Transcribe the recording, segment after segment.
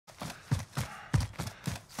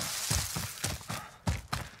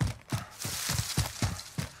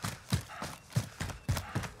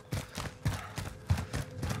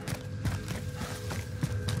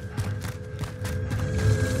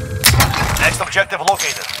Next objective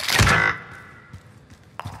located.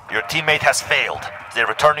 Your teammate has failed. They're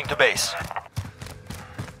returning to base.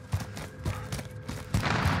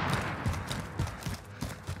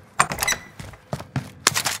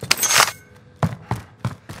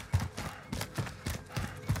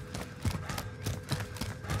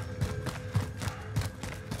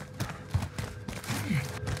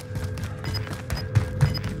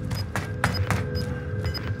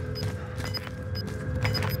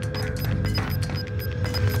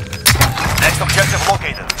 Objective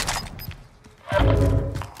located.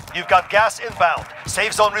 You've got gas inbound.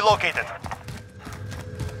 Safe zone relocated.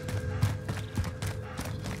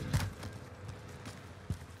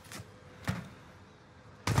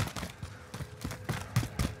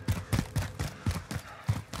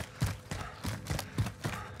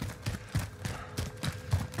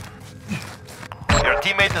 Your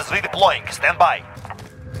teammate is redeploying. Stand by.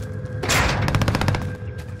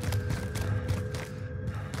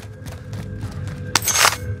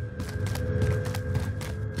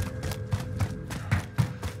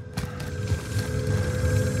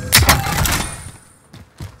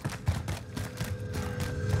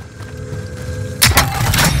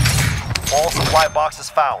 All supply boxes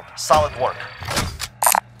found. Solid work.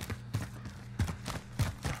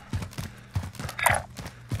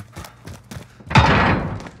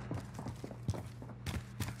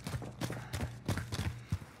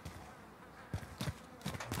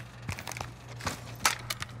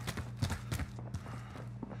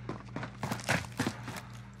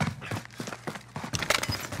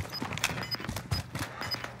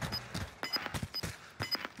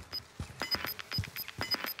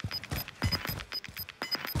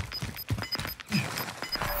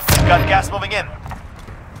 Got gas moving in.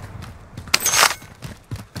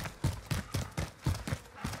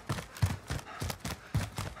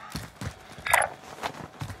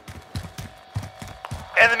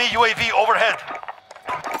 Enemy UAV overhead.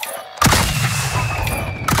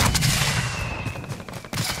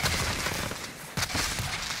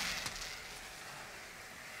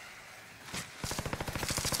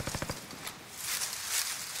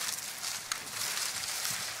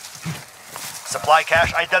 Supply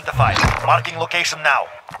cache identified. Marking location now.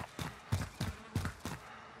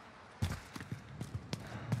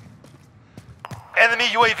 Enemy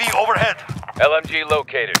UAV overhead. LMG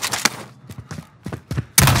located.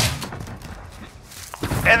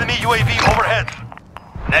 Enemy UAV overhead.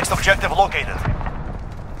 Next objective located.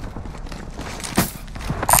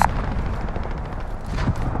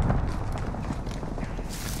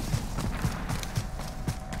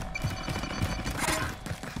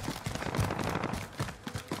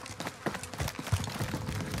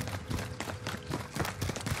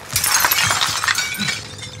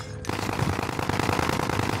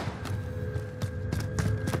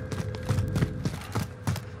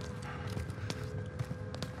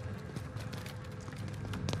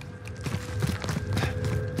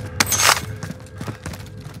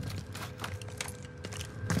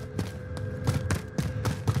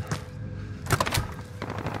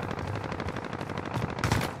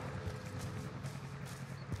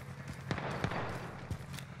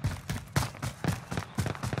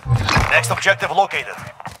 Next objective located.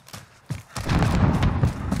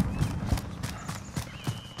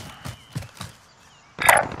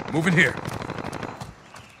 Moving here.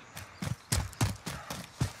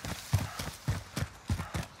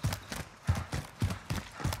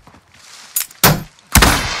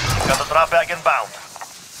 Got the drop bag inbound.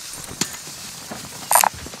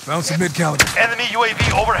 Found some mid-caliber. Enemy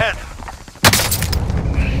UAV overhead.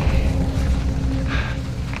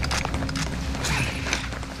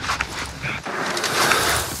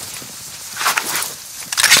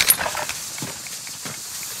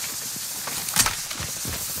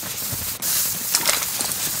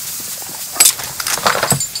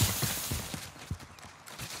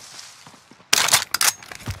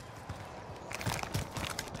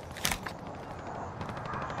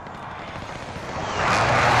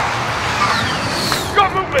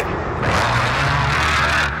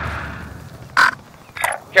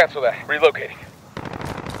 Cancel that. Relocating.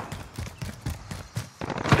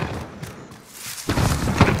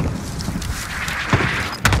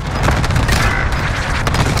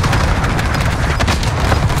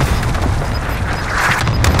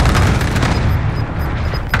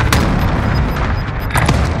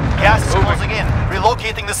 Gas is closing in.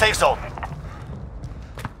 Relocating the safe zone.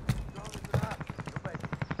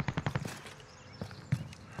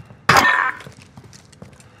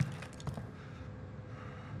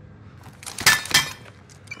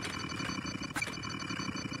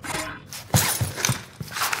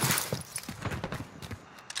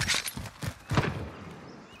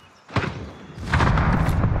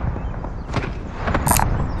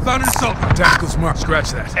 Found an assault. Tactical smart.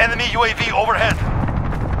 Scratch that. Enemy UAV overhead.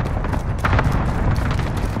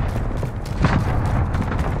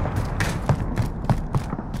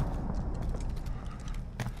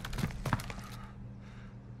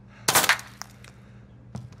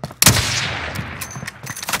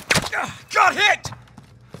 Got hit!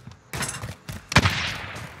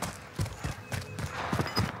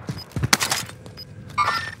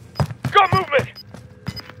 Got movement!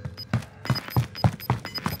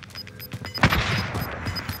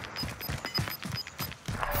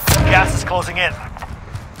 Gas is closing in.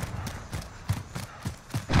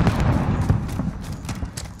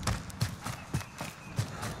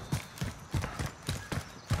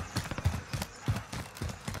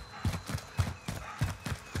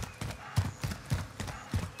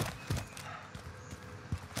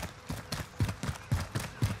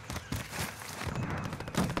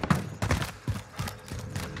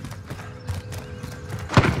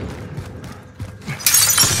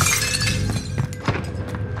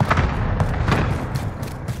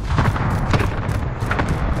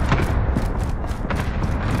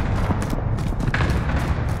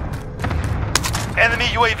 Enemy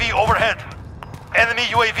UAV overhead. Enemy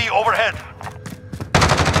UAV overhead.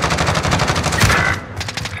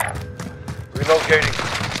 Relocating.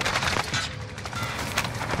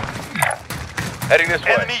 Heading this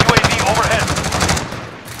way. Enemy UAV overhead.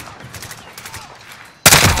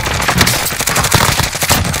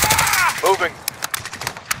 Moving.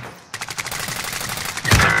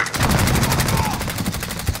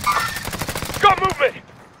 Got movement!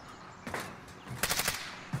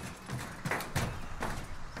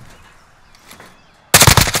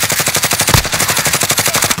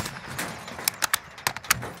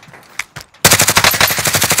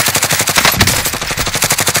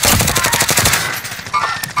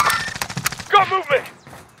 Got movement!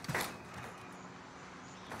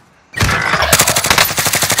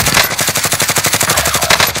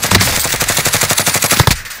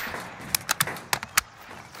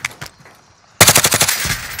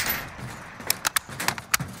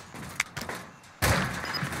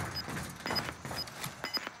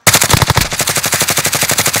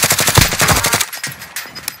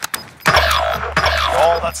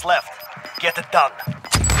 All that's left. Get it done.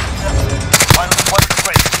 Final deployment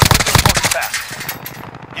ready. Moving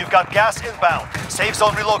fast. You've got gas inbound. Safe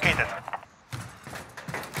zone relocated.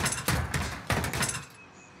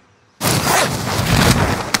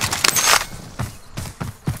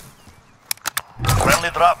 Friendly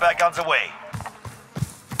drop back on the way.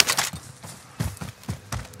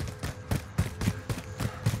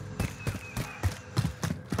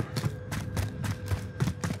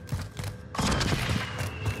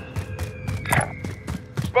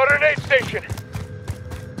 Spotted an aid station.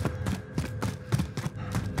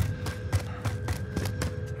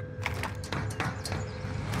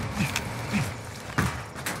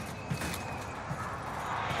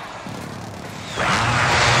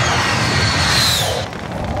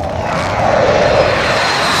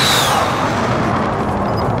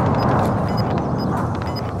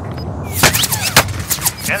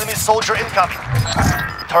 Enemy soldier incoming.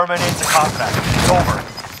 Terminate the contract. It's over.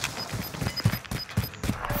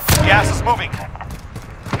 Gas is moving.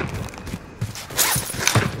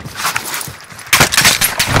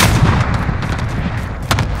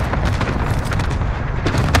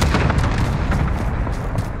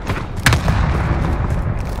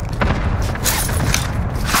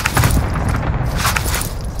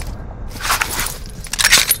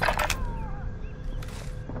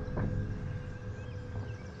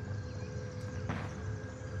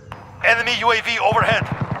 Enemy UAV overhead.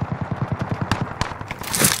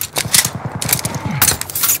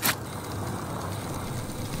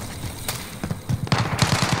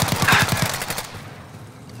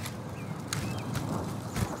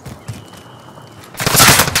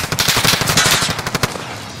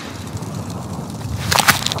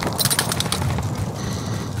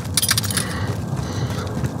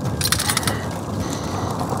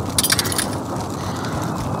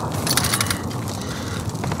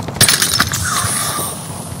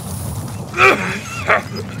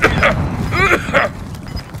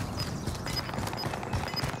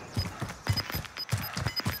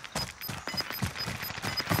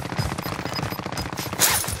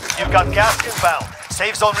 You've got gas inbound.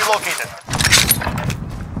 Safe zone relocated.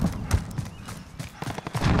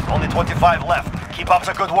 Only 25 left. Keep up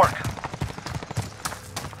the good work.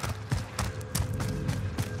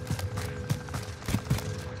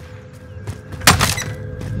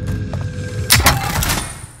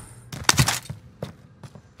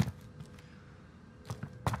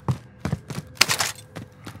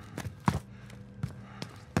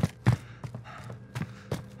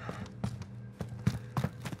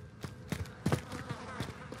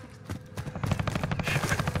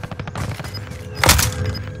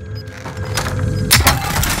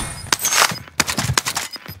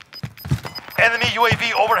 Enemy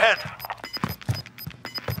UAV overhead.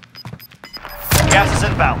 Gas is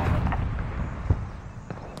inbound.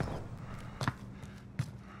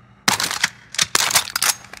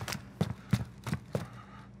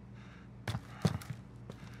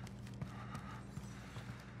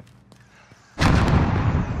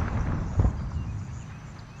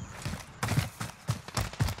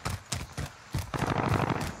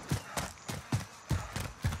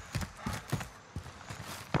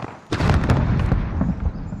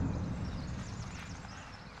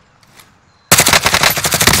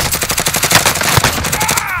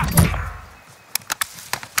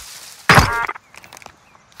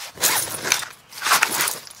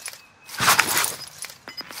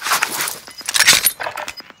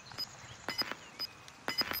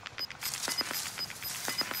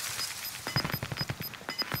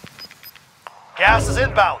 Gas is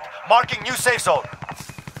inbound. Marking new safe zone.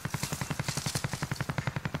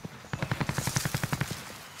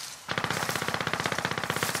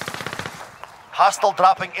 Hostile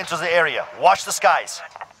dropping into the area. Watch the skies.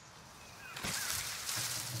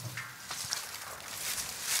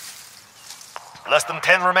 Less than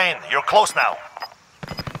 10 remain. You're close now.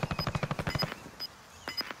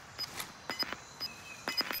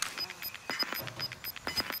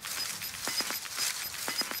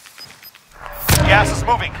 Gas is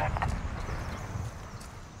moving.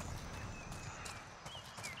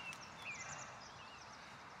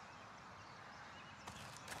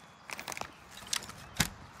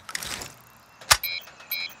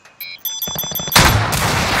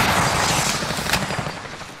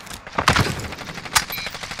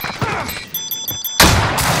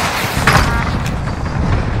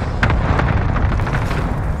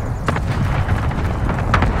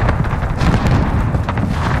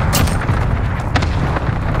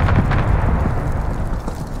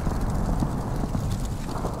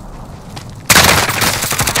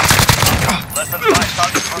 Less than 5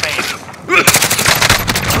 targets remain.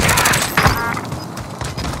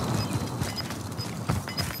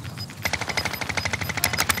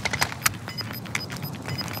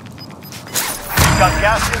 Got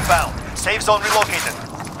gas inbound. Safe zone relocated.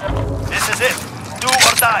 This is it. Do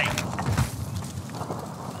or die.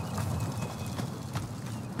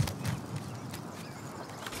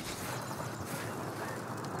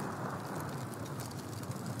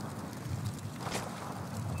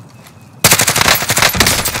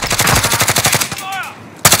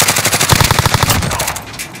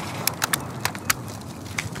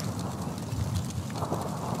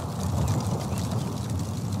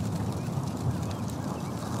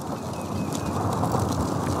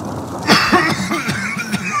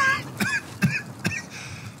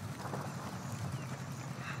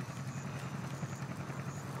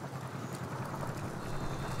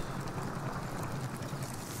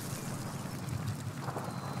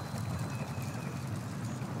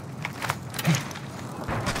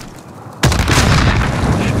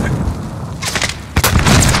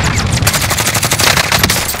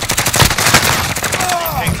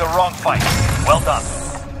 The wrong fight. Well done.